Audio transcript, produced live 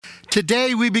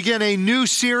Today we begin a new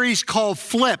series called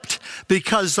Flipped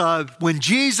because when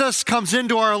Jesus comes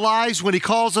into our lives, when he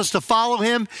calls us to follow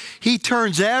him, he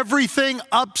turns everything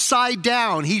upside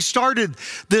down. He started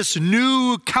this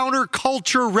new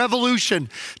counterculture revolution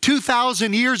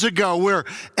 2,000 years ago where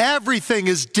everything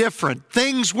is different.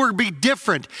 Things will be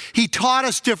different. He taught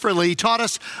us differently. He taught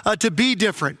us to be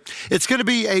different. It's going to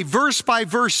be a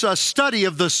verse-by-verse study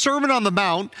of the Sermon on the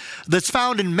Mount that's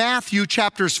found in Matthew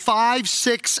chapters 5,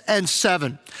 6, and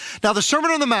 7. Now, the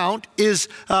Sermon on the Mount is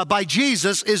by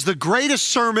Jesus is the greatest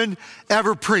sermon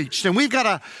ever preached. And we've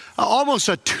got almost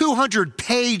a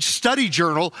 200-page study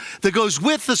journal that goes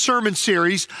with the sermon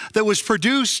series that was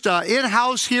produced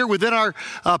in-house here within our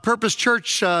Purpose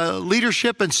Church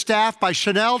leadership and staff by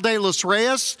Chanel de los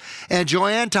Reyes and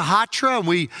Joanne Tahatra. And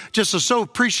we just are so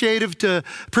appreciative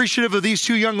of these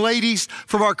two young ladies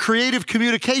from our creative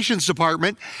communications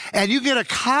department. And you get a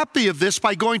copy of this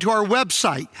by going to our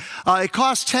website. It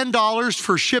costs $10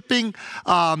 for shipping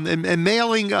and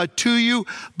mailing to you,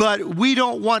 but we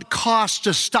don't want costs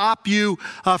to stop you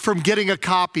from getting a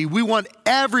copy. We want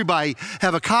everybody to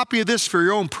have a copy of this for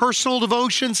your own personal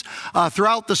devotions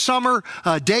throughout the summer,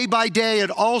 day by day,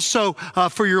 and also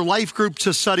for your life group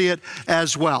to study it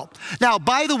as well. Now,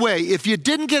 by the way, if you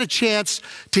didn't get a chance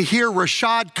to hear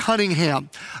Rashad Cunningham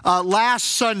last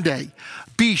Sunday,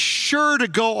 be sure to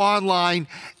go online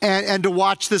and to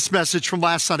watch this message from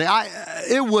last Sunday.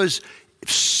 It was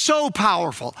so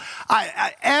powerful.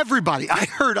 Everybody, I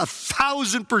heard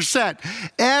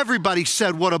 1,000%. Everybody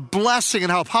said what a blessing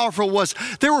and how powerful it was.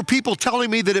 There were people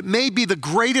telling me that it may be the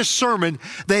greatest sermon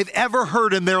they've ever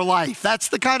heard in their life. That's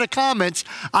the kind of comments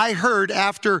I heard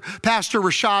after Pastor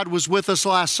Rashad was with us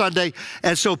last Sunday.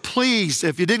 And so please,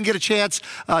 if you didn't get a chance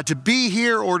to be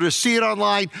here or to see it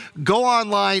online, go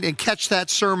online and catch that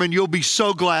sermon. You'll be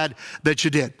so glad that you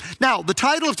did. Now, the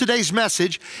title of today's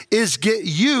message is Get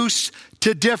Used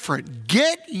to Different.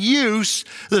 Get used.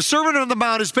 The Sermon on the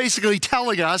Mount is basically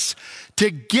telling us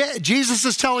Jesus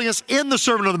is telling us in the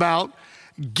Sermon on the Mount,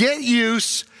 get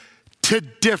used to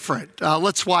different.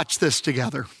 Let's watch this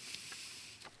together.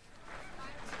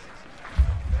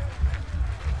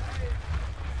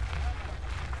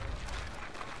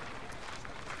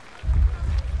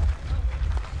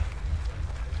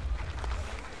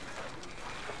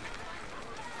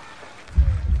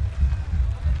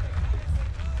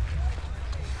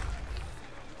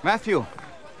 Matthew.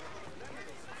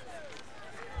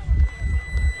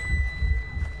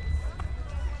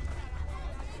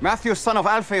 Matthew, son of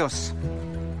Alphaeus.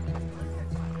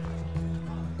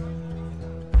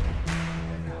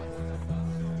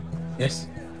 Yes.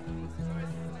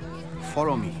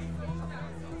 Follow me.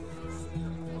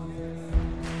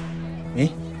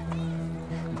 Me?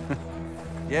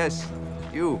 Yes,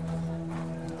 you.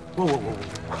 Whoa.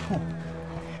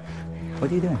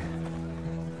 What are you doing?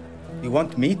 You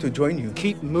want me to join you?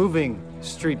 Keep moving,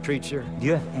 street preacher. Do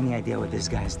you have any idea what this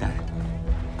guy's done?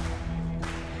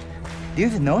 Do you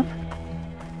even know him?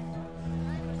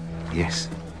 Yes.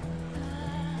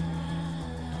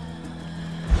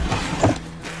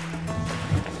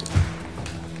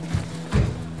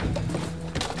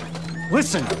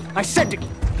 Listen, I said to...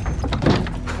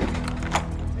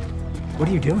 What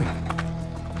are you doing?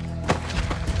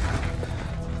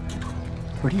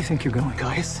 Where do you think you're going?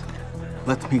 Guys,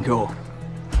 let me go.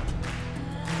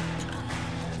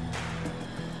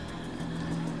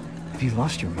 Have you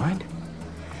lost your mind?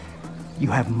 You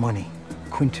have money.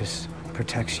 Quintus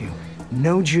protects you.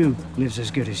 No Jew lives as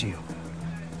good as you.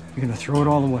 You're gonna throw it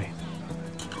all away.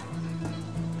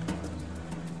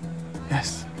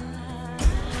 Yes.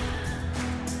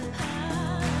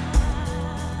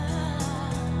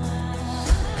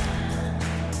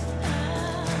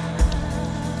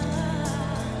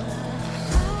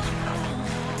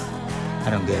 I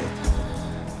don't get it.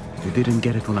 You didn't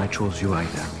get it when I chose you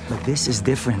either. But this is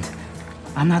different.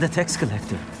 I'm not a tax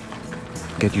collector.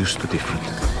 Get used to different.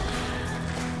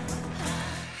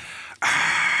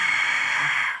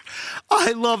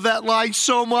 I love that line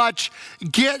so much.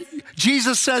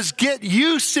 Jesus says, get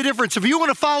used to difference. If you want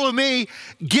to follow me,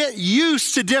 get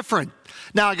used to different.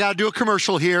 Now, I got to do a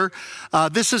commercial here.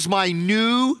 This is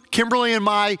Kimberly and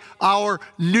our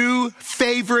new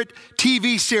favorite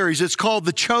TV series. It's called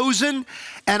The Chosen,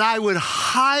 and I would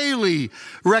highly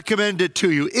recommend it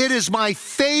to you. It is my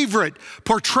favorite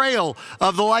portrayal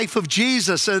of the life of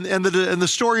Jesus and the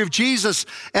story of Jesus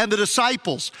and the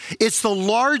disciples. It's the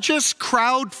largest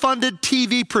crowd-funded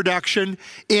TV production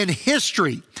in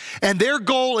history, and their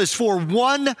goal is for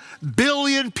 1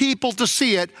 billion people to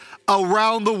see it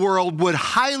around the world. Would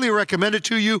highly recommend it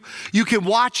to you. You can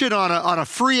watch it on a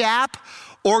free app,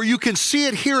 or you can see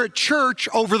it here at church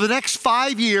over the next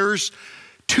 5 years,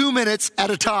 2 minutes at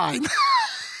a time.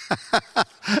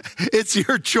 It's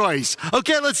your choice.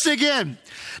 Okay, let's dig in.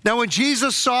 Now, when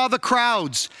Jesus saw the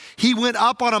crowds, he went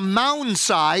up on a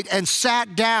mountainside and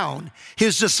sat down.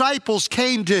 His disciples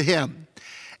came to him,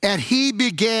 and he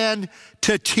began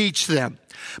to teach them.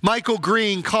 Michael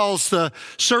Green calls the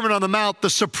Sermon on the Mount the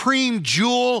supreme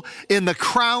jewel in the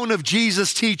crown of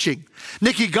Jesus' teaching.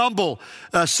 Nicky Gumbel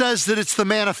says that it's the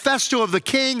manifesto of the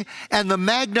king and the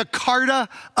Magna Carta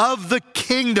of the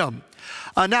kingdom.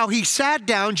 Now,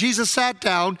 Jesus sat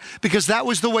down because that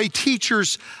was the way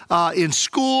teachers in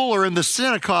school or in the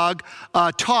synagogue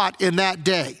taught in that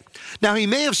day. Now, he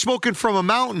may have spoken from a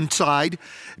mountainside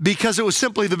because it was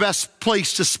simply the best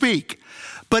place to speak.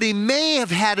 But he may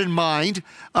have had in mind,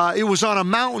 it was on a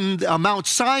mountain, Mount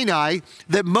Sinai,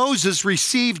 that Moses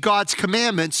received God's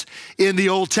commandments in the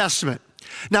Old Testament.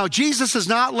 Now, Jesus is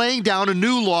not laying down a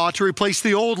new law to replace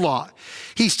the old law.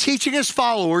 He's teaching his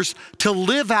followers to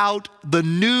live out the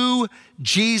new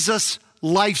Jesus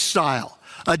lifestyle,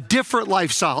 a different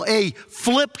lifestyle, a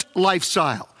flipped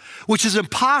lifestyle, which is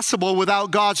impossible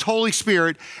without God's Holy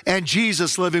Spirit and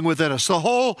Jesus living within us. The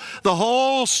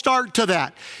whole start to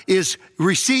that is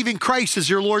receiving Christ as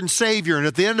your Lord and Savior. And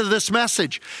at the end of this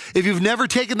message, if you've never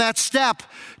taken that step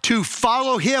to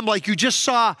follow him, like you just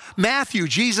saw Matthew,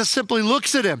 Jesus simply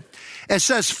looks at him and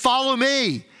says, "Follow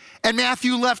me." And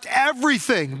Matthew left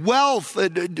everything, wealth,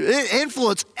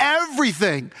 influence,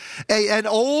 everything, an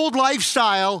old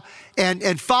lifestyle,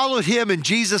 and followed him. And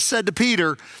Jesus said to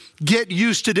Peter, "Get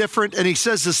used to different," and he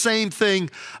says the same thing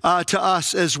to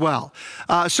us as well.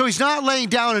 So he's not laying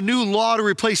down a new law to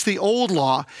replace the old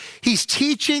law. He's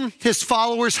teaching his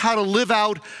followers how to live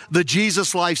out the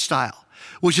Jesus lifestyle,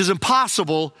 which is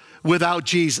impossible without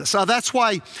Jesus. That's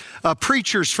why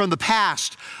preachers from the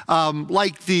past,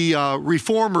 like the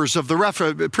reformers of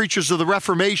the preachers of the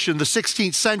Reformation, the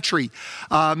 16th century,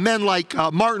 men like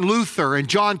Martin Luther and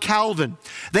John Calvin,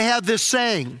 they had this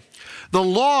saying: the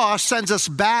law sends us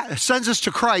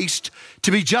to Christ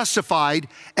to be justified,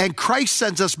 and Christ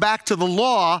sends us back to the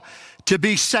law to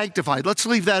be sanctified. Let's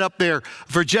leave that up there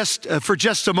for just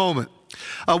a moment.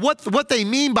 What they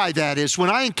mean by that is, when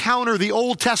I encounter the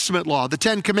Old Testament law, the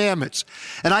Ten Commandments,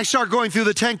 and I start going through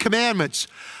the Ten Commandments,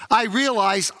 I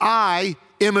realize I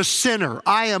am a sinner.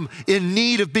 I am in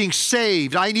need of being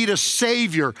saved. I need a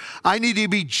Savior. I need to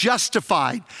be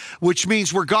justified, which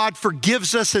means where God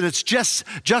forgives us, and it's just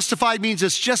justified means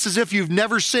it's just as if you've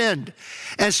never sinned.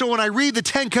 And so when I read the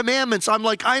Ten Commandments, I'm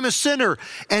like, I'm a sinner.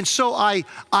 And so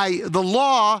the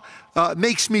law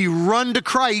makes me run to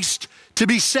Christ to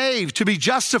be saved, to be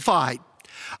justified.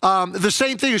 The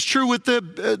same thing is true with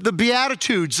the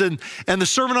Beatitudes and the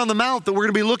Sermon on the Mount that we're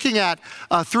going to be looking at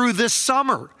through this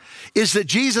summer, is that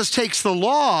Jesus takes the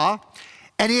law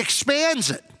and he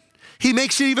expands it. He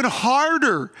makes it even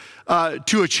harder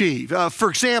to achieve. For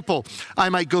example, I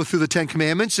might go through the Ten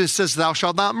Commandments. It says, "Thou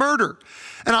shalt not murder."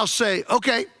 And I'll say,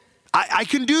 okay, I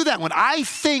can do that one. I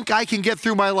think I can get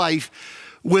through my life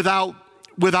without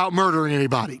murdering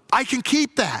anybody. I can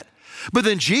keep that. But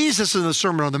then Jesus in the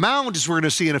Sermon on the Mount, as we're going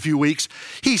to see in a few weeks,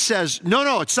 he says,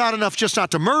 no, it's not enough just not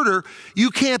to murder.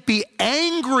 You can't be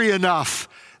angry enough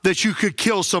that you could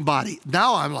kill somebody.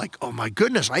 Now I'm like, oh my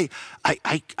goodness, I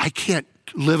can't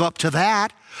live up to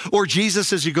that. Or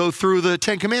Jesus, as you go through the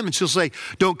Ten Commandments, he'll say,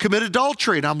 don't commit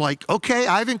adultery. And I'm like, okay,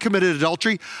 I haven't committed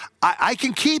adultery. I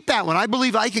can keep that one. I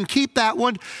believe I can keep that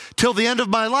one till the end of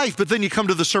my life. But then you come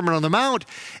to the Sermon on the Mount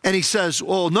and he says,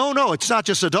 well, no, it's not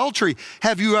just adultery.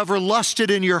 Have you ever lusted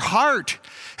in your heart?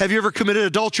 Have you ever committed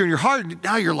adultery in your heart? And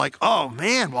now you're like, oh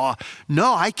man, well,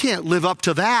 no, I can't live up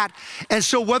to that. And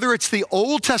so whether it's the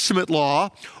Old Testament law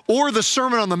or the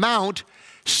Sermon on the Mount,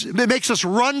 it makes us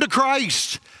run to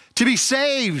Christ to be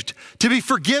saved, to be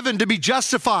forgiven, to be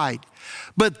justified.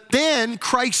 But then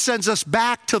Christ sends us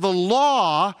back to the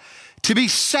law to be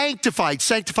sanctified.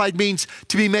 Sanctified means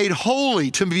to be made holy,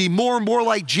 to be more and more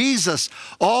like Jesus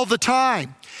all the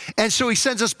time. And so he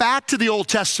sends us back to the Old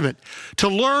Testament to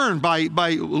learn by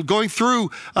going through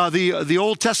the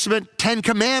Old Testament 10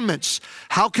 Commandments.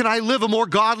 How can I live a more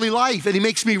godly life? And he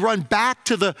makes me run back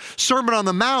to the Sermon on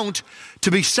the Mount to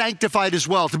be sanctified as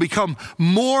well, to become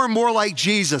more and more like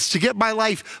Jesus, to get my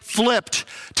life flipped,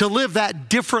 to live that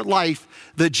different life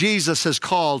that Jesus has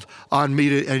called on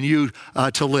me and you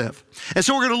to live. And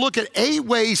so we're going to look at 8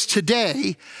 ways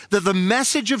today that the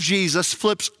message of Jesus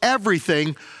flips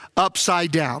everything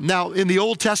upside down. Now, in the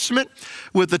Old Testament,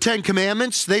 with the 10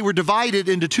 Commandments, they were divided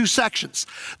into 2 sections.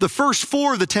 The first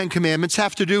 4 of the 10 Commandments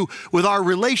have to do with our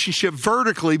relationship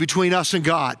vertically between us and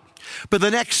God. But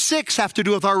the next 6 have to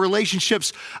do with our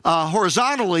relationships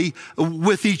horizontally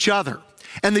with each other.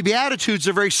 And the Beatitudes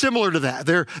are very similar to that.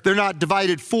 They're not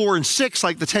divided 4 and 6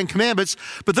 like the 10 Commandments,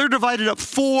 but they're divided up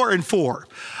 4 and 4.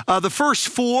 The first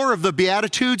 4 of the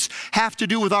Beatitudes have to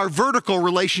do with our vertical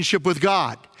relationship with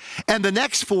God. And the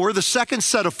next 4, the second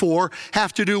set of 4,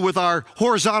 have to do with our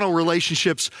horizontal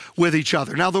relationships with each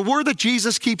other. Now, the word that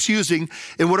Jesus keeps using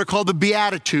in what are called the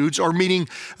Beatitudes, or meaning,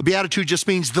 Beatitude just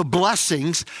means the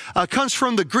blessings, comes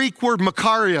from the Greek word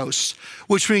makarios,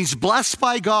 which means blessed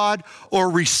by God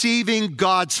or receiving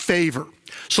God's favor.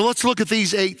 So let's look at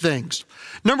these 8 things.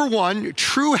 Number 1,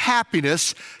 true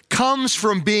happiness comes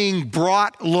from being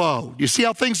brought low. You see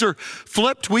how things are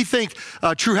flipped? We think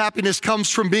true happiness comes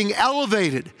from being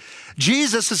elevated.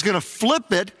 Jesus is going to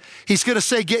flip it. He's going to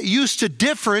say, get used to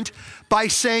different, by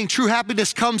saying true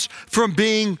happiness comes from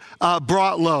being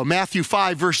brought low. Matthew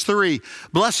 5, verse 3,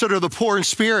 blessed are the poor in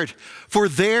spirit, for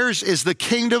theirs is the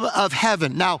kingdom of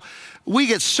heaven. Now, we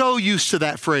get so used to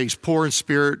that phrase, poor in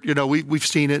spirit. You know, we've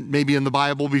seen it maybe in the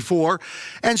Bible before.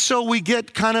 And so we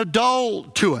get kind of dull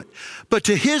to it. But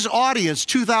to his audience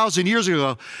 2,000 years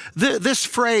ago, this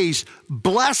phrase,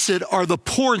 blessed are the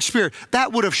poor in spirit,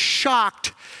 that would have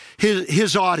shocked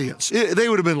his audience. They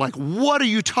would have been like, what are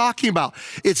you talking about?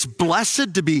 It's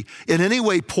blessed to be in any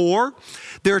way poor.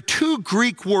 There are 2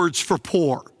 Greek words for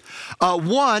poor.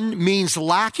 One means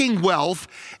lacking wealth,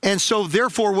 and so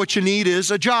therefore what you need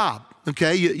is a job,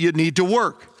 okay? You need to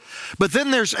work. But then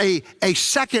there's a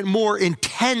second, more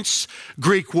intense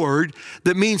Greek word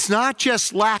that means not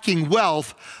just lacking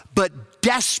wealth, but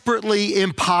desperately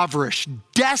impoverished.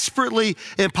 Desperately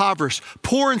impoverished.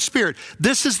 Poor in spirit.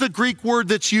 This is the Greek word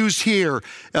that's used here,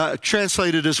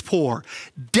 translated as poor.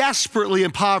 Desperately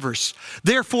impoverished.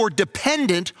 Therefore,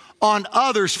 dependent on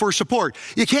others for support.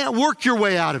 You can't work your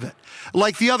way out of it,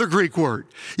 like the other Greek word.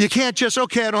 You can't just,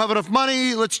 okay, I don't have enough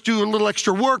money, let's do a little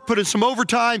extra work, put in some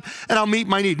overtime, and I'll meet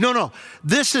my need. No.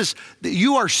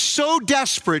 You are so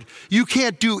desperate, you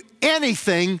can't do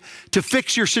anything to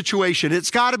fix your situation. It's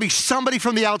got to be somebody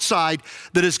from the outside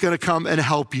that is going to come and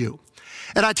help you.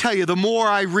 And I tell you, the more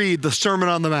I read the Sermon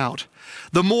on the Mount,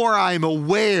 the more I'm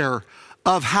aware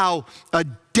of how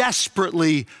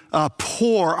desperately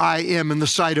poor I am in the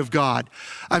sight of God.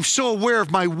 I'm so aware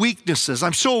of my weaknesses.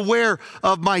 I'm so aware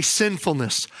of my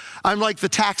sinfulness. I'm like the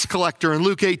tax collector in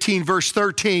Luke 18, verse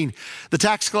 13. The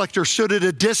tax collector stood at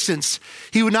a distance.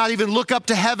 He would not even look up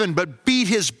to heaven, but beat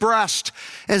his breast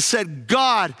and said,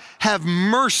 God, have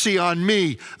mercy on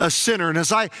me, a sinner. And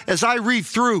as I read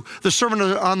through the Sermon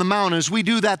on the Mount, as we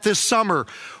do that this summer,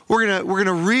 we're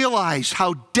gonna realize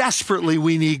how desperately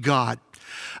we need God.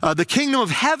 The kingdom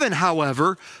of heaven,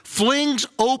 however, flings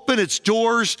open its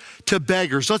doors to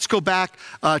beggars. Let's go back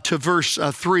to verse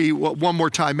 3 one more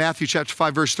time. Matthew chapter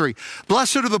 5, verse 3.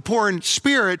 Blessed are the poor in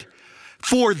spirit,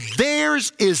 for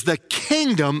theirs is the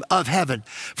kingdom of heaven.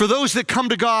 For those that come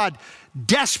to God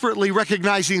desperately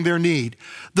recognizing their need,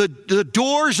 the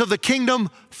doors of the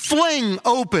kingdom fling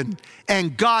open,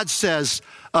 and God says,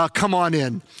 come on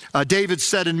in. David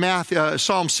said in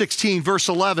Psalm 16, verse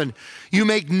 11, you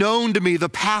make known to me the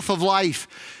path of life.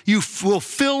 You will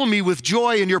fill me with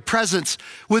joy in your presence,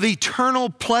 with eternal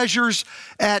pleasures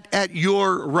at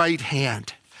your right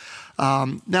hand.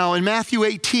 Now in Matthew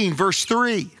 18, verse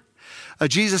 3,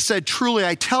 Jesus said, truly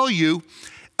I tell you,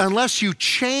 unless you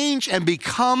change and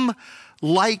become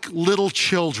like little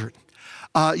children,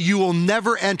 you will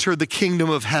never enter the kingdom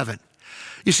of heaven.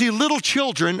 You see, little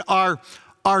children are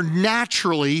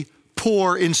naturally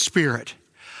poor in spirit.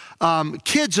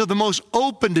 Kids are the most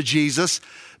open to Jesus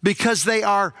because they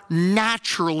are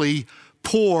naturally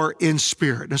poor in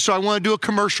spirit. And so I want to do a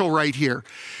commercial right here.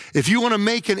 If you want to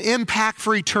make an impact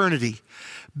for eternity,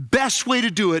 best way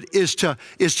to do it is to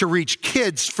reach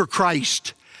kids for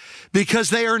Christ, because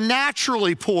they are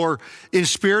naturally poor in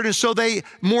spirit, and so they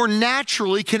more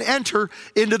naturally can enter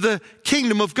into the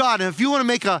kingdom of God. And if you want to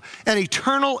make an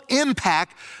eternal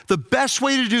impact, the best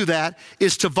way to do that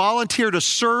is to volunteer to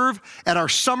serve at our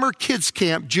summer kids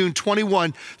camp, June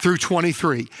 21 through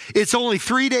 23. It's only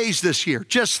 3 days this year,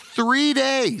 just 3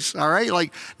 days, all right?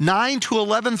 Like 9 to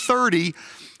 11:30.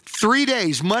 3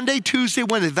 days, Monday, Tuesday,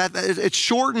 Wednesday. It's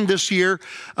shortened this year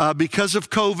because of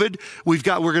COVID. We're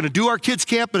going to do our kids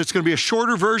camp, but it's going to be a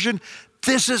shorter version.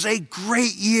 This is a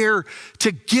great year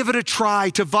to give it a try,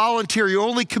 to volunteer. You're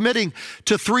only committing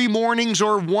to 3 mornings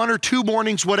or 1 or 2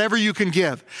 mornings, whatever you can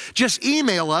give. Just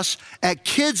email us at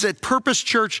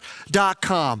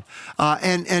kids@purposechurch.com.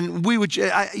 And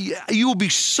you will be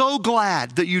so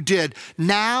glad that you did.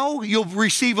 Now you'll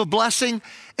receive a blessing,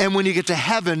 and when you get to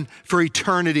heaven for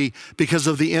eternity because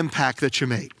of the impact that you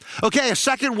made. Okay, a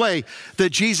second way that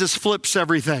Jesus flips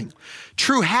everything.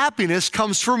 True happiness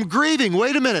comes from grieving.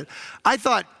 Wait a minute. I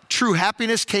thought true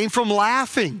happiness came from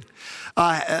laughing,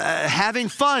 having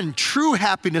fun. True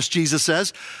happiness, Jesus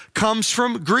says, comes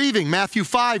from grieving. Matthew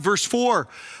 5, verse 4,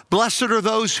 blessed are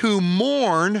those who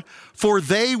mourn, for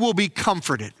they will be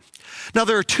comforted. Now,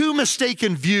 there are two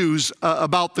mistaken views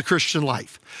about the Christian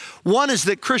life. One is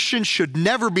that Christians should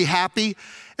never be happy,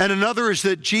 and another is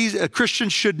that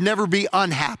Christians should never be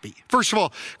unhappy. First of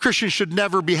all, Christians should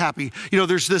never be happy. You know,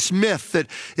 there's this myth that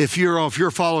if you're a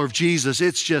follower of Jesus,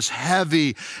 it's just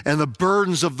heavy, and the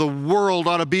burdens of the world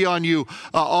ought to be on you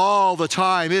all the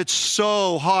time. It's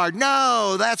so hard.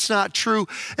 No, that's not true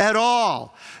at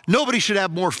all. Nobody should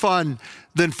have more fun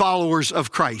than followers of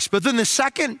Christ. But then the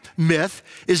second myth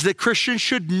is that Christians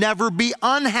should never be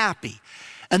unhappy.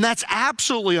 And that's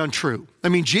absolutely untrue. I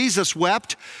mean, Jesus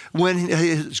wept when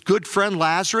his good friend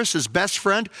Lazarus, his best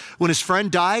friend, when his friend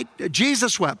died.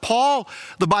 Jesus wept. Paul,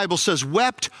 the Bible says,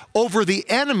 wept over the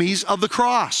enemies of the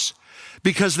cross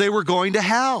because they were going to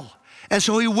hell. And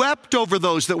so he wept over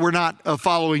those that were not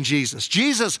following Jesus.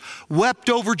 Jesus wept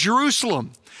over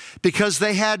Jerusalem because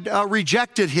they had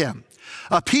rejected him.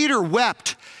 Peter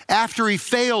wept after he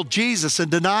failed Jesus and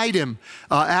denied him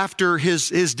after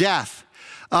his death.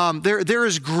 There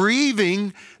is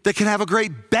grieving that can have a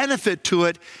great benefit to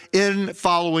it in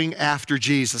following after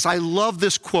Jesus. I love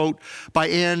this quote by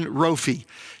Anne Roffey.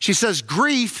 She says,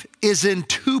 grief is in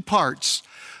two parts.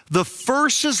 The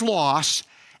first is loss,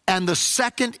 and the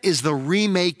second is the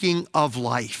remaking of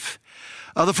life.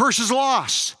 The first is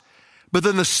loss. But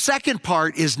then the second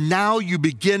part is now you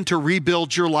begin to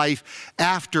rebuild your life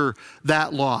after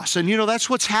that loss. And you know, that's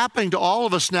what's happening to all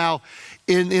of us now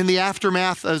in the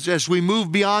aftermath as we move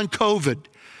beyond COVID.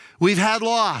 We've had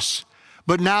loss,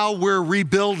 but now we're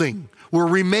rebuilding. We're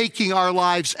remaking our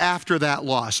lives after that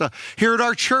loss. Here at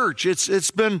our church,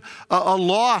 it's been a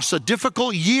loss, a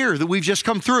difficult year that we've just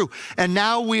come through. And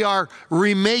now we are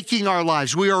remaking our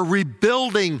lives. We are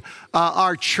rebuilding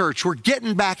our church. We're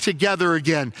getting back together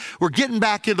again. We're getting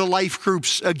back into life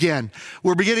groups again.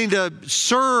 We're beginning to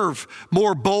serve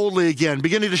more boldly again,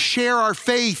 beginning to share our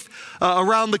faith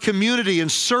around the community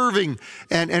and serving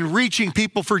and reaching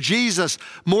people for Jesus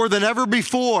more than ever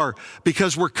before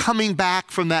because we're coming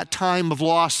back from that time of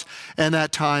loss and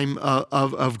that time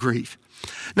of grief.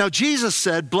 Now, Jesus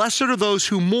said, blessed are those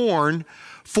who mourn,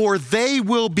 for they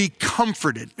will be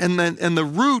comforted. And the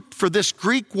root for this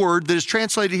Greek word that is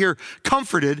translated here,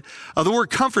 comforted, the word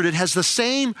comforted has the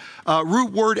same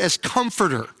root word as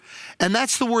comforter. And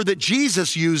that's the word that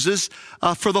Jesus uses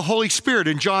for the Holy Spirit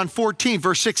in John 14,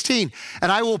 verse 16.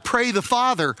 And I will pray the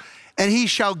Father, and he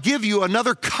shall give you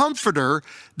another comforter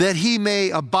that he may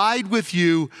abide with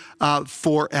you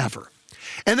forever.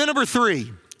 And then number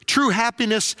 3, true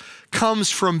happiness comes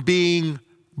from being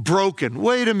broken.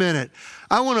 Wait a minute.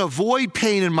 I want to avoid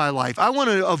pain in my life. I want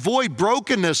to avoid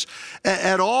brokenness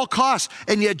at all costs.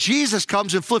 And yet Jesus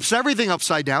comes and flips everything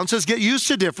upside down, says get used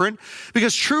to different,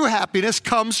 because true happiness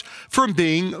comes from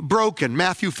being broken.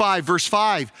 Matthew 5, verse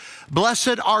 5,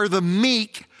 blessed are the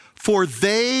meek, for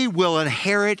they will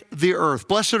inherit the earth.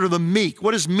 Blessed are the meek.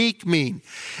 What does meek mean?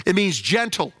 It means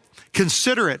gentle,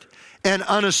 considerate, and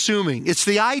unassuming. It's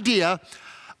the idea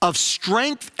of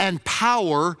strength and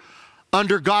power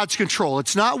under God's control.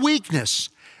 It's not weakness.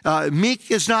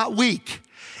 Meek is not weak.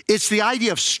 It's the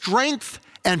idea of strength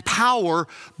and power,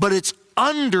 but it's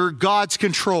under God's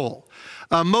control.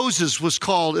 Moses was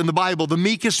called in the Bible the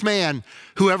meekest man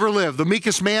who ever lived, the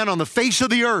meekest man on the face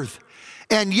of the earth.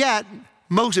 And yet,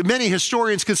 many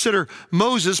historians consider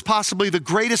Moses possibly the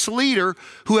greatest leader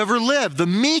who ever lived. The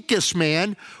meekest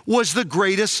man was the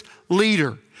greatest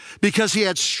leader because he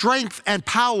had strength and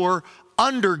power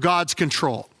under God's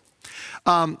control.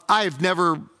 I've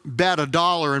never bet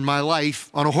 $1 in my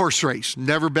life on a horse race.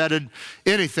 Never betted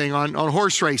anything on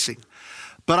horse racing.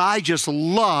 But I just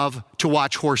love to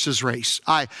watch horses race.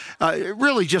 I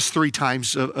really just 3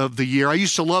 times of the year. I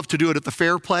used to love to do it at the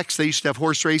Fairplex. They used to have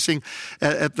horse racing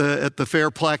at the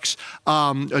Fairplex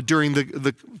during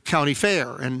the county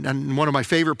fair. And one of my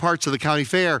favorite parts of the county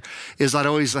fair is I'd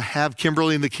always have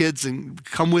Kimberly and the kids and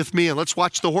come with me and let's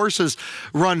watch the horses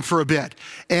run for a bit.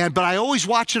 But I always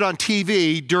watch it on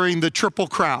TV during the Triple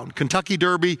Crown, Kentucky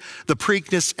Derby, the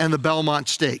Preakness, and the Belmont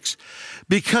Stakes,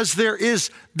 because there is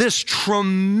this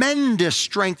tremendous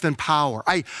strength and power.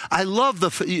 I love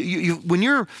when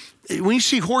you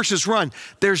see horses run,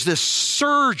 there's this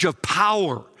surge of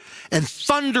power and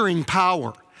thundering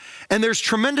power. And there's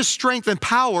tremendous strength and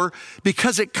power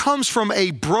because it comes from a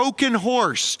broken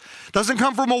horse. It doesn't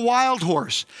come from a wild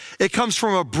horse. It comes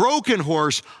from a broken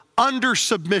horse under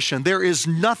submission. There is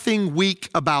nothing weak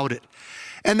about it.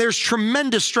 And there's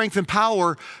tremendous strength and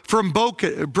power from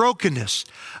brokenness.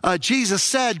 Jesus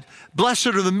said, blessed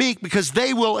are the meek because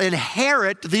they will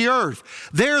inherit the earth.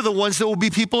 They're the ones that will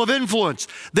be people of influence.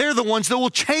 They're the ones that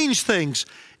will change things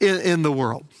in the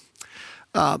world.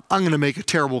 I'm going to make a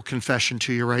terrible confession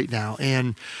to you right now.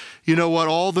 And you know what?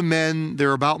 All the men,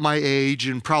 they're about my age,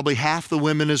 and probably half the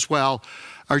women as well,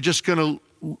 are just going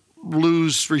to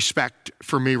lose respect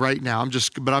for me right now.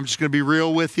 But I'm just going to be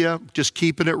real with you, just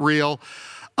keeping it real.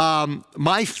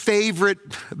 My favorite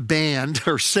band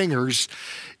or singers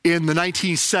in the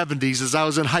 1970s, as I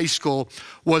was in high school,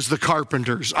 was the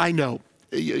Carpenters. I know.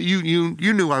 You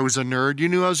knew I was a nerd. You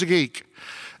knew I was a geek.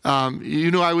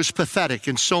 You knew I was pathetic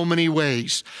in so many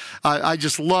ways. I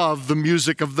just love the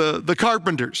music of the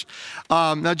Carpenters.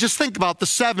 Now just think about the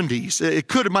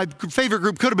 70s. My favorite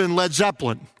group could have been Led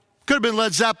Zeppelin.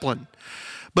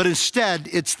 But instead,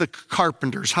 it's the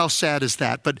Carpenters. How sad is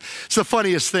that? But it's the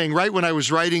funniest thing. Right when I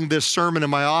was writing this sermon in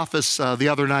my office the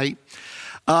other night,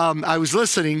 I was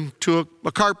listening to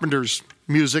a Carpenters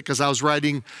music as I was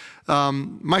writing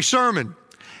my sermon.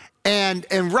 And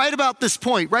right about this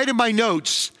point, right in my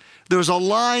notes, there was a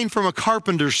line from a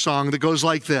Carpenters song that goes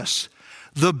like this: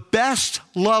 the best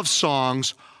love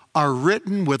songs are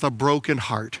written with a broken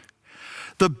heart.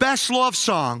 The best love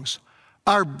songs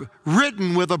are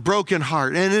written with a broken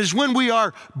heart. And it is when we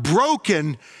are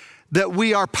broken that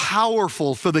we are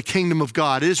powerful for the kingdom of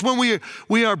God. It is when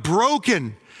we are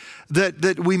broken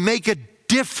that we make a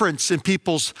difference in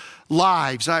people's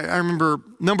lives. I remember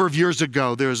a number of years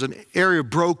ago, there was an area of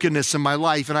brokenness in my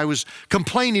life, and I was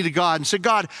complaining to God and said,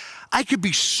 God, I could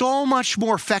be so much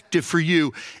more effective for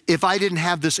you if I didn't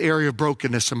have this area of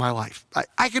brokenness in my life.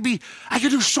 I could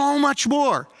do so much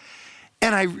more.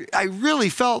 And I really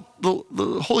felt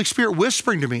the Holy Spirit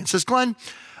whispering to me and says, Glenn,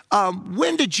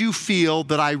 when did you feel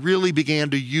that I really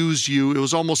began to use you? It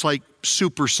was almost like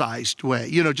supersized way,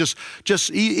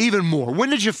 just even more. When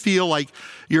did you feel like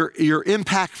your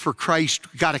impact for Christ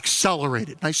got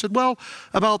accelerated? And I said, well,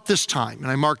 about this time. And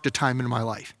I marked a time in my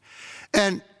life.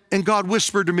 And God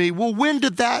whispered to me, well, when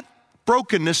did that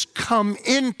brokenness come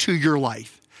into your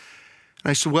life? And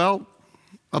I said, well,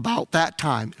 about that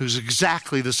time. It was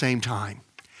exactly the same time.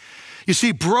 You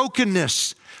see,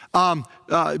 brokenness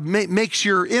makes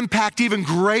your impact even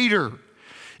greater.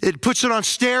 It puts it on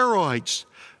steroids.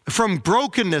 From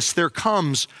brokenness, there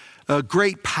comes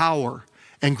great power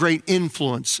and great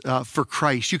influence for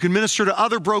Christ. You can minister to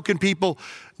other broken people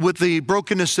with the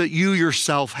brokenness that you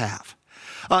yourself have.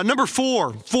 Number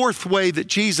fourth way that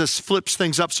Jesus flips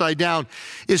things upside down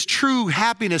is true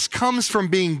happiness comes from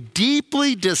being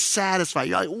deeply dissatisfied.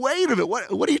 You're like, wait a minute,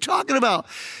 what are you talking about?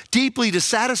 Deeply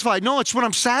dissatisfied? No, it's when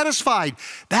I'm satisfied.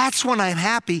 That's when I'm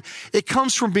happy. It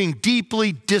comes from being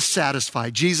deeply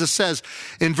dissatisfied. Jesus says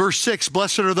in verse 6,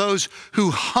 blessed are those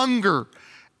who hunger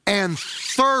and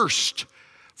thirst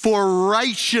for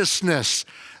righteousness.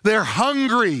 They're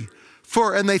hungry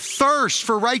and they thirst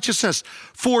for righteousness,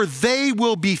 for they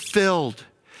will be filled.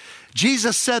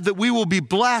 Jesus said that we will be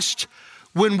blessed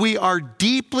when we are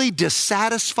deeply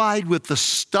dissatisfied with the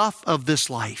stuff of this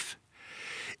life.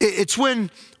 It's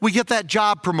when we get that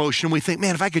job promotion and we think,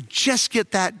 man, if I could just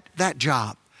get that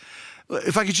job,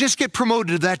 if I could just get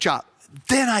promoted to that job,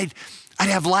 then I'd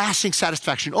have lasting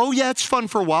satisfaction. Oh yeah, it's fun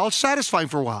for a while, it's satisfying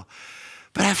for a while.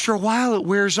 But after a while, it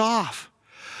wears off.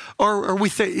 Or we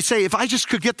say, if I just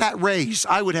could get that raise,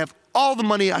 I would have all the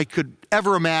money I could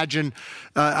ever imagine.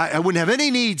 I wouldn't have any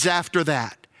needs after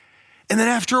that. And then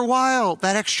after a while,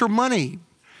 that extra money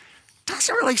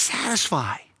doesn't really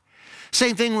satisfy.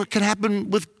 Same thing can happen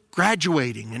with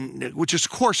graduating, which is,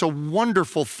 of course, a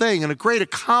wonderful thing and a great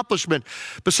accomplishment.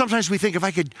 But sometimes we think, if I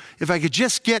could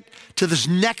just get to this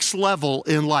next level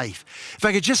in life, if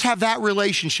I could just have that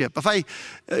relationship, if I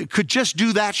could just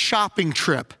do that shopping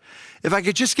trip, if I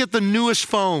could just get the newest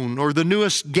phone or the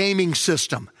newest gaming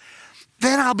system,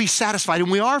 then I'll be satisfied. And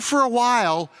we are for a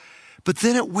while, but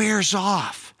then it wears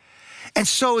off. And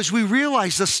so as we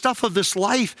realize the stuff of this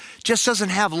life just doesn't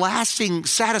have lasting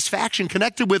satisfaction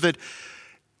connected with it,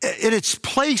 in its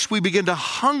place, we begin to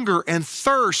hunger and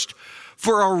thirst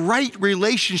for a right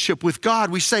relationship with God.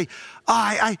 We say,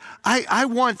 I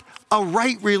want a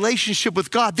right relationship with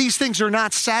God. These things are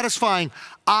not satisfying.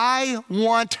 I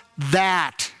want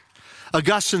that.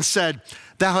 Augustine said,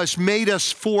 thou hast made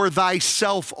us for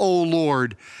thyself, O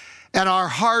Lord, and our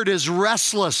heart is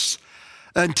restless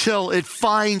until it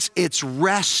finds its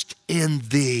rest in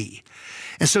thee.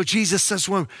 And so Jesus says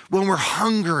when we're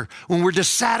hungry, when we're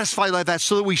dissatisfied like that,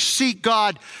 so that we seek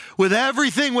God with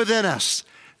everything within us,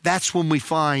 that's when we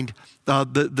find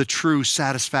the true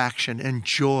satisfaction and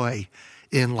joy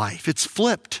in life. It's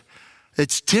flipped.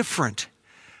 It's different,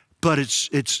 but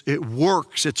it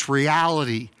works. It's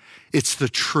reality. It's the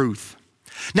truth.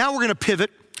 Now we're going to pivot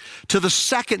to the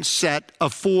second set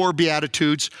of 4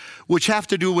 Beatitudes, which have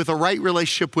to do with a right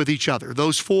relationship with each other.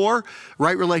 Those 4,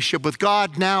 right relationship with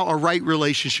God, now a right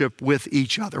relationship with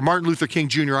each other. Martin Luther King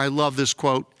Jr., I love this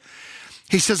quote.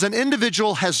 He says, an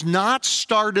individual has not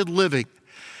started living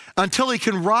until he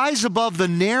can rise above the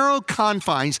narrow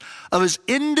confines of his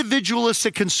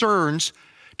individualistic concerns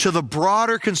to the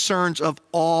broader concerns of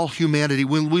all humanity.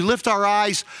 When we lift our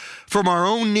eyes from our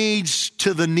own needs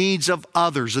to the needs of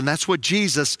others, and that's what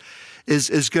Jesus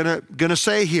is gonna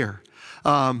say here.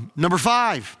 Number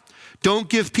 5, don't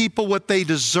give people what they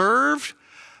deserve,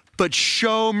 but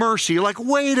show mercy. You're like,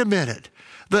 wait a minute.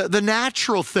 The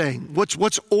natural thing,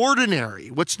 what's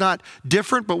ordinary, what's not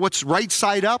different, but what's right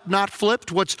side up, not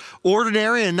flipped, what's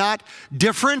ordinary and not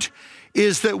different,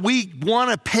 is that we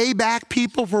want to pay back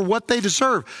people for what they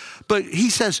deserve. But he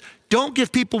says, don't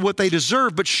give people what they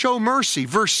deserve, but show mercy.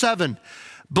 Verse 7,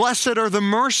 blessed are the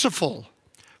merciful,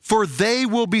 for they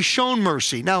will be shown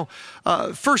mercy. Now,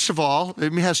 first of all,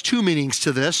 it has 2 meanings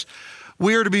to this.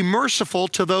 We are to be merciful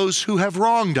to those who have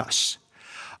wronged us.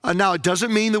 Now, it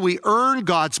doesn't mean that we earn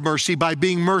God's mercy by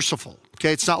being merciful.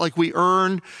 Okay, it's not like we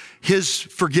earn his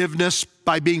forgiveness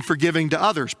by being forgiving to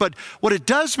others. But what it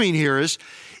does mean here is,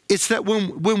 it's that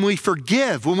when we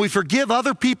forgive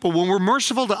other people, when we're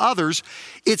merciful to others,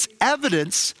 it's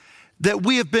evidence that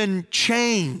we have been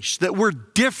changed, that we're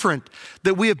different,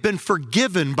 that we have been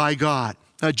forgiven by God.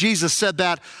 Jesus said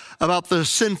that about the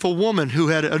sinful woman who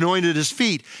had anointed his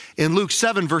feet in Luke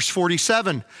 7, verse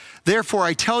 47. Therefore,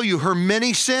 I tell you, her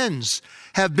many sins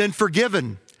have been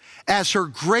forgiven, as her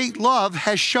great love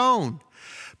has shown.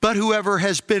 But whoever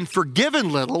has been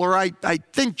forgiven little, or I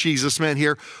think Jesus meant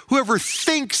here, whoever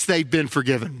thinks they've been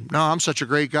forgiven. No, I'm such a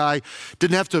great guy,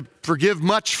 didn't have to forgive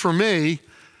much for me.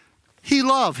 He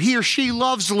or she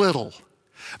loves little.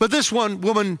 But this one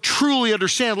woman truly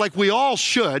understands, like we all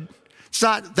should. It's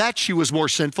not that she was more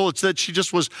sinful, it's that she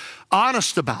just was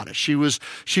honest about it.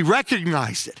 She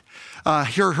recognized it.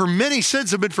 Her many sins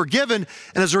have been forgiven,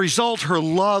 and as a result, her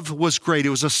love was great. It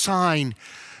was a sign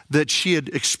that she had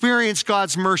experienced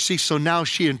God's mercy, so now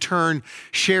she in turn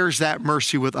shares that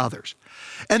mercy with others.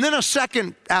 And then a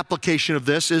second application of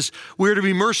this is we're to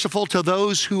be merciful to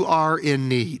those who are in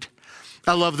need.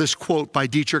 I love this quote by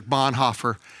Dietrich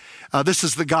Bonhoeffer. This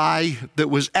is the guy that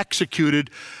was executed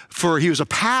he was a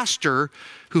pastor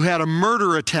who had a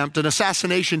murder attempt, an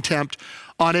assassination attempt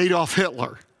on Adolf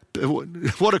Hitler.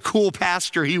 What a cool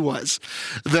pastor he was,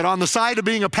 that on the side of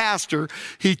being a pastor,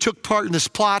 he took part in this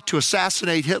plot to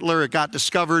assassinate Hitler. It got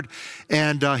discovered,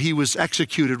 and he was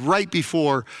executed right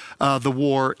before the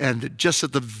war, and just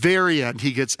at the very end,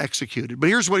 he gets executed. But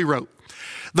here's what he wrote.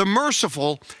 The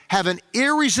merciful have an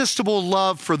irresistible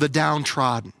love for the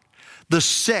downtrodden, the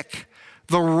sick,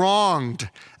 the wronged,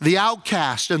 the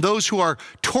outcast, and those who are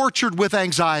tortured with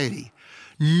anxiety.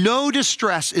 No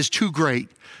distress is too great,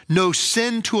 no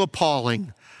sin too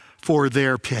appalling for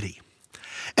their pity.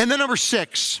 And then number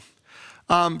 6,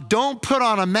 don't put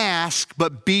on a mask,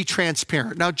 but be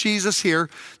transparent. Now, Jesus here,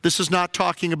 this is not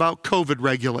talking about COVID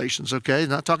regulations, okay?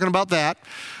 Not talking about that.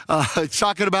 It's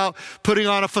talking about putting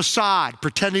on a facade,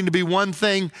 pretending to be one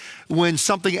thing when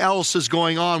something else is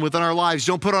going on within our lives.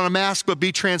 Don't put on a mask, but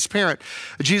be transparent.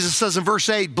 Jesus says in verse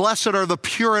 8, blessed are the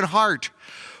pure in heart,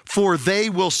 for they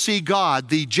will see God.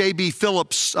 The J.B.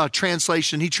 Phillips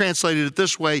translation, he translated it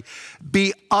this way,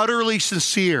 be utterly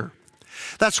sincere.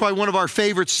 That's why one of our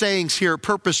favorite sayings here at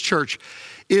Purpose Church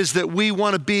is that we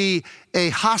want to be a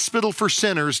hospital for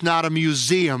sinners, not a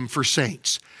museum for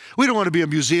saints. We don't want to be a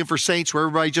museum for saints where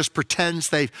everybody just pretends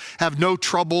they have no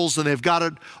troubles and they've got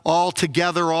it all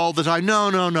together all the time.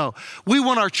 No. We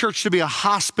want our church to be a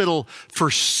hospital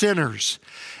for sinners.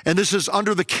 And this is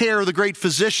under the care of the great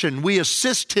physician. We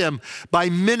assist him by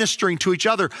ministering to each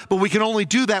other, but we can only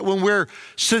do that when we're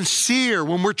sincere,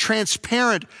 when we're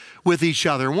transparent with each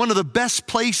other. And one of the best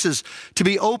places to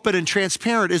be open and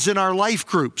transparent is in our life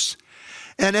groups.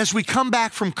 And as we come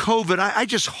back from COVID, I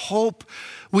just hope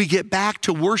we get back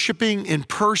to worshiping in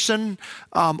person,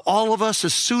 all of us,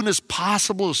 as soon as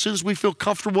possible, as soon as we feel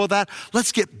comfortable with that.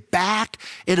 Let's get back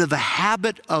into the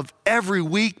habit of every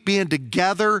week being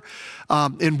together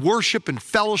in worship and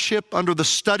fellowship under the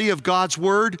study of God's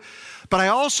word. But I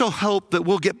also hope that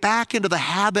we'll get back into the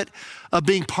habit of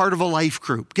being part of a life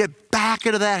group. Get back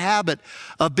into that habit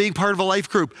of being part of a life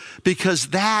group, because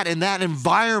that and that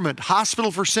environment, hospital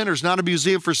for sinners, not a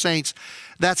museum for saints,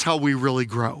 that's how we really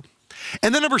grow.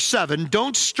 And then number 7,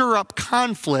 don't stir up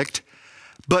conflict,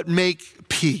 but make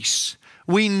peace.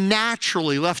 We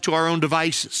naturally, left to our own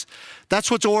devices, that's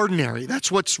what's ordinary.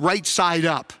 That's what's right side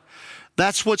up.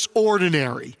 That's what's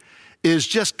ordinary, is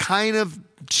just kind of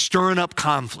stirring up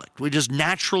conflict. We just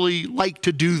naturally like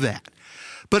to do that.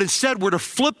 But instead, we're to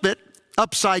flip it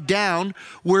upside down.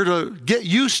 We're to get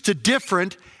used to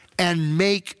different and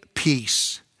make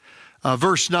peace.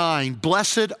 Verse 9,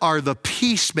 blessed are the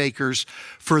peacemakers,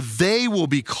 for they will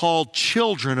be called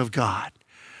children of God.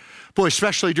 Boy,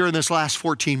 especially during this last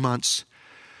 14 months.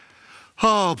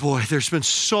 Oh boy, there's been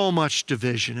so much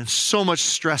division and so much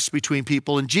stress between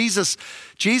people. And Jesus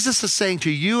is saying to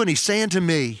you, and he's saying to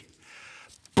me,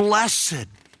 blessed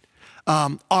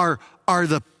are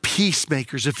the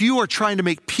peacemakers. If you are trying to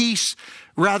make peace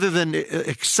rather than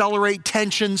accelerate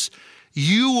tensions,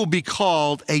 you will be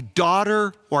called a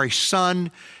daughter or a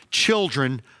son,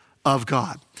 children of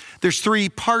God. There's 3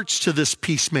 parts to this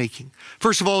peacemaking.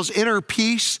 First of all is inner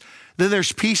peace. Then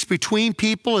there's peace between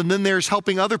people, and then there's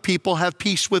helping other people have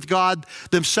peace with God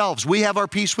themselves. We have our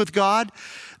peace with God.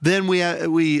 Then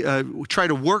we try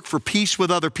to work for peace with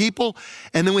other people,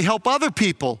 and then we help other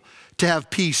people to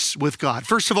have peace with God.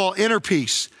 First of all, inner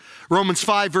peace. Romans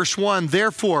 5, verse 1,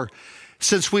 therefore,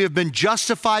 since we have been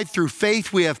justified through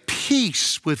faith, we have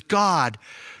peace with God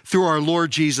through our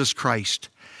Lord Jesus Christ.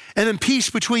 And then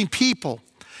peace between people.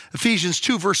 Ephesians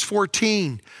 2, verse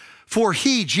 14, for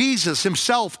he, Jesus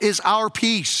himself, is our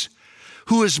peace,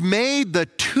 who has made the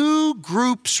 2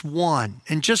 groups one.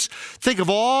 And just think of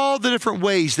all the different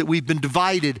ways that we've been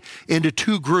divided into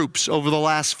 2 groups over the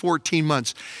last 14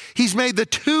 months. He's made the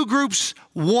 2 groups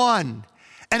one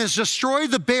and has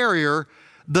destroyed the barrier,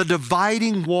 the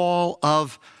dividing wall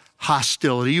of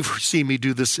hostility. You've seen me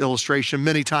do this illustration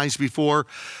many times before,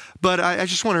 but I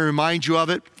just want to remind you of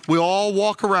it. We all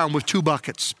walk around with 2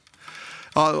 buckets.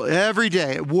 Every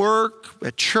day at work,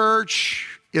 at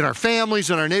church, in our families,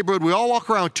 in our neighborhood, we all walk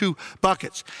around with 2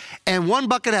 buckets. And one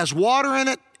bucket has water in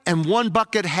it, and one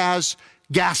bucket has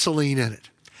gasoline in it.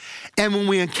 And when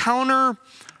we encounter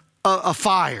a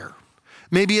fire,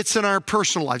 maybe it's in our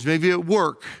personal lives, maybe at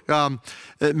work,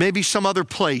 maybe some other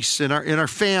place in our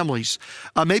families,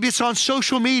 maybe it's on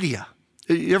social media.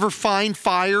 You ever find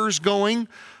fires going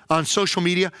on social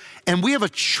media? And we have a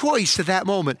choice at that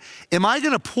moment. Am I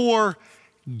going to pour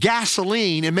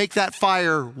gasoline and make that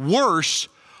fire worse,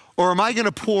 or am I going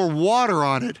to pour water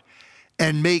on it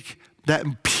and make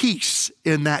that peace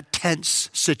in that tense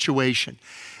situation?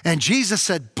 And Jesus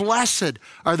said, blessed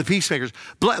are the peacemakers.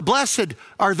 Blessed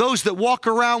are those that walk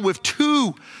around with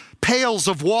 2 pails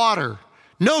of water,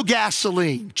 no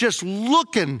gasoline, just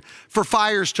looking for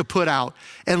fires to put out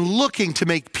and looking to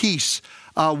make peace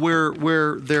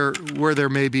where there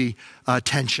may be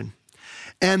tension.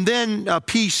 And then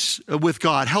peace with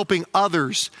God, helping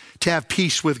others to have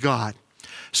peace with God.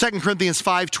 2 Corinthians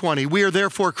 5:20, we are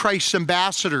therefore Christ's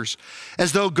ambassadors,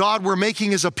 as though God were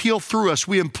making his appeal through us.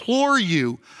 We implore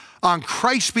you on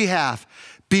Christ's behalf,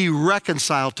 be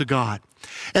reconciled to God.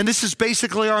 And this is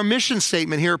basically our mission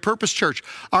statement here at Purpose Church.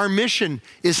 Our mission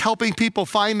is helping people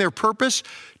find their purpose,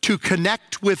 to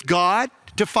connect with God,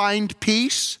 to find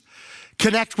peace,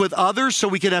 connect with others so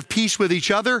we can have peace with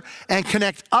each other, and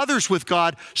connect others with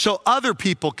God so other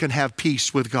people can have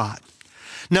peace with God.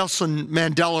 Nelson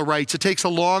Mandela writes, it takes a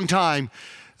long time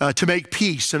to make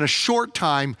peace and a short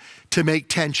time to make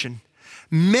tension.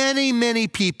 Many, many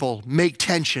people make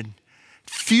tension.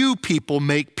 Few people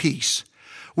make peace.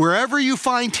 Wherever you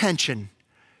find tension,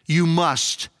 you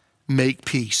must make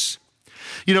peace.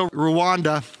 You know,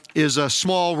 Rwanda is a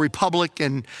small republic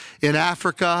in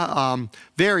Africa,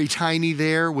 very tiny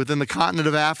there within the continent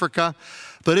of Africa,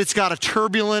 but it's got a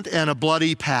turbulent and a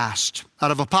bloody past. Out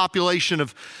of a population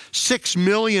of 6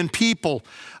 million people,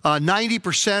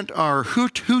 90% are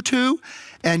Hutu,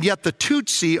 and yet the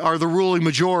Tutsi are the ruling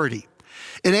majority.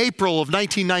 In April of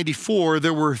 1994,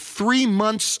 there were 3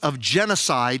 months of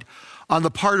genocide on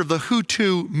the part of the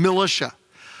Hutu militia,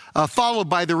 followed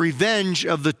by the revenge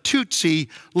of the Tutsi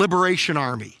Liberation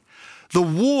Army. The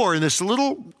war in this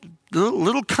little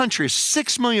country,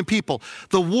 6 million people,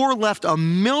 the war left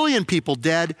 1 million people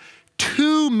dead,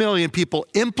 2 million people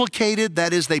implicated,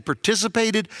 that is, they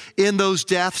participated in those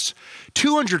deaths,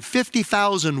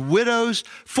 250,000 widows,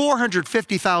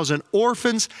 450,000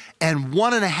 orphans, and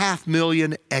 1.5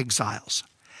 million exiles.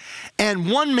 And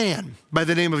one man by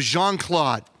the name of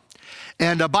Jean-Claude,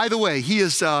 And by the way, he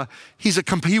was a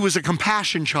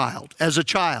compassion child as a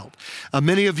child.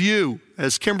 Many of you,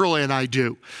 as Kimberly and I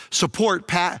do, support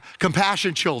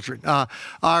compassion children.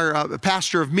 Our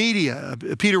pastor of media,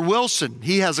 Peter Wilson,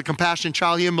 he has a compassion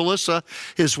child. He and Melissa,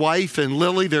 his wife, and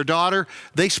Lily, their daughter,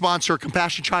 they sponsor a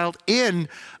compassion child in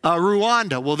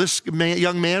Rwanda. Well, this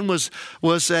young man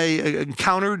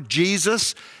encountered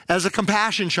Jesus as a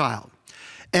compassion child.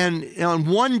 And on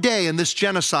one day in this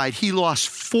genocide, he lost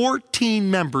 14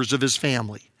 members of his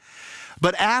family.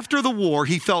 But after the war,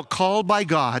 he felt called by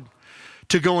God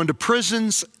to go into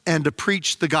prisons and to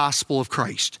preach the gospel of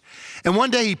Christ. And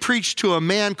one day he preached to a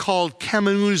man called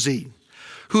Kamuzi,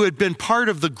 who had been part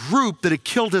of the group that had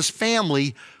killed his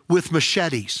family with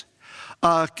machetes.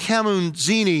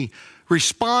 Kamuzi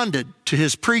responded to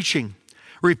his preaching,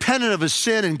 repented of his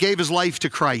sin, and gave his life to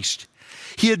Christ.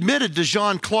 He admitted to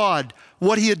Jean-Claude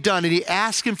what he had done, and he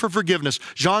asked him for forgiveness.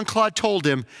 Jean-Claude told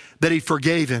him that he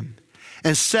forgave him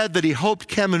and said that he hoped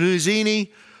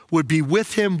Kamuzi would be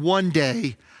with him one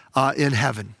day in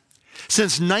heaven.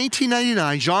 Since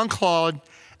 1999, Jean-Claude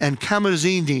and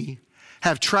Kamuzi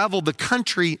have traveled the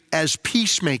country as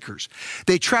peacemakers.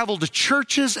 They travel to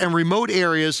churches and remote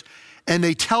areas, and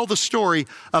they tell the story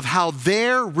of how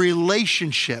their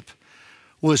relationship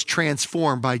was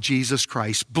transformed by Jesus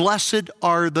Christ. Blessed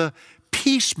are the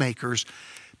peacemakers,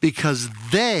 because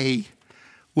they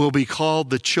will be called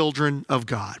the children of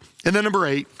God. And then number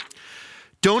 8,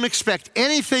 don't expect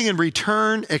anything in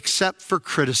return except for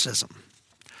criticism.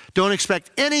 Don't expect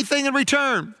anything in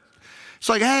return. It's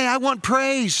like, hey, I want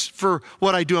praise for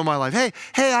what I do in my life.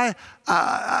 Hey,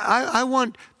 I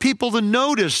want people to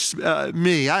notice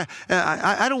me. I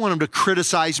don't want them to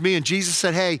criticize me. And Jesus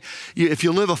said, hey, if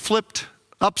you live a flipped,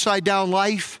 upside down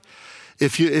life,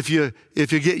 if you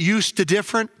get used to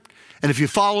different, and if you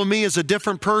follow me as a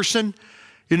different person,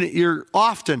 you're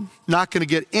often not going to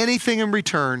get anything in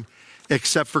return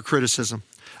except for criticism.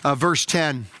 Verse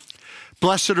 10,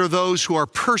 blessed are those who are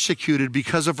persecuted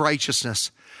because of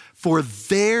righteousness, for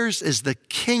theirs is the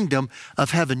kingdom of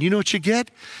heaven. You know what you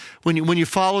get? When you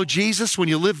follow Jesus, when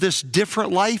you live this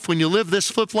different life, when you live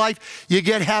this flipped life, you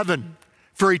get heaven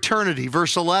for eternity.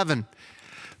 Verse 11,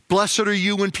 blessed are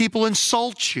you when people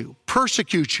insult you,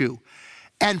 persecute you,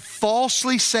 and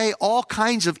falsely say all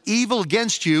kinds of evil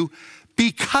against you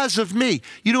because of me.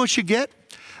 You know what you get?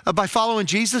 By following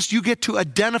Jesus, you get to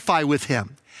identify with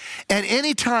him. And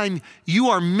anytime you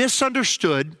are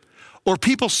misunderstood or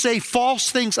people say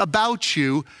false things about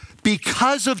you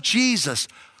because of Jesus,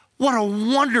 what a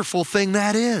wonderful thing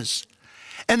that is.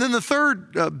 And then the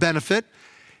third benefit,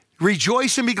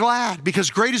 rejoice and be glad, because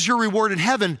great is your reward in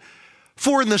heaven.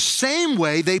 For in the same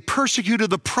way, they persecuted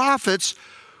the prophets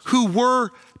who were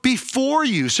before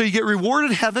you. So you get reward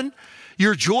in heaven.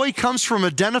 Your joy comes from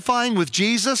identifying with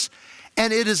Jesus.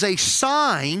 And it is a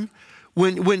sign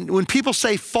when people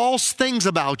say false things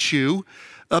about you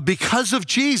because of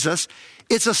Jesus,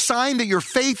 it's a sign that your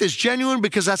faith is genuine,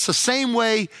 because that's the same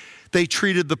way they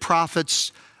treated the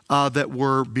prophets that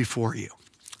were before you.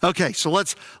 Okay, so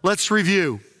let's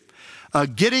review.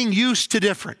 Getting used to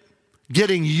different.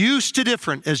 Getting used to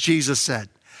different, as Jesus said,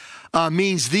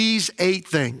 means these 8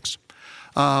 things.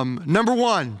 Number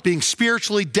 1, being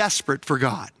spiritually desperate for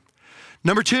God.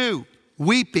 Number 2,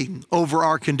 weeping over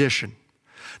our condition.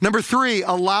 Number 3,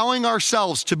 allowing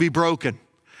ourselves to be broken.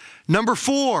 Number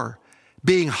 4,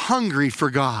 being hungry for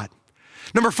God.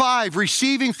 Number 5,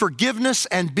 receiving forgiveness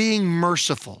and being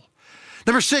merciful.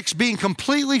 Number 6, being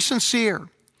completely sincere.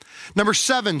 Number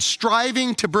 7,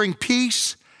 striving to bring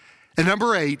peace. And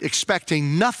number 8,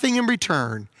 expecting nothing in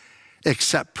return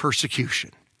except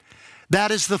persecution. That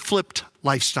is the flipped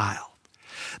lifestyle.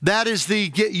 That is the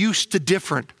get used to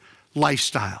different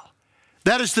lifestyle.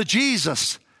 That is the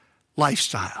Jesus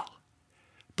lifestyle.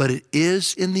 But it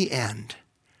is, in the end,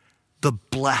 the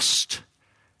blessed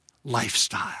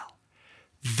lifestyle.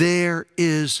 There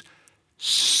is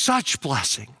such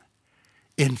blessing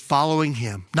in following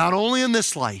him, not only in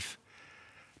this life,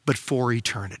 but for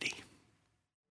eternity.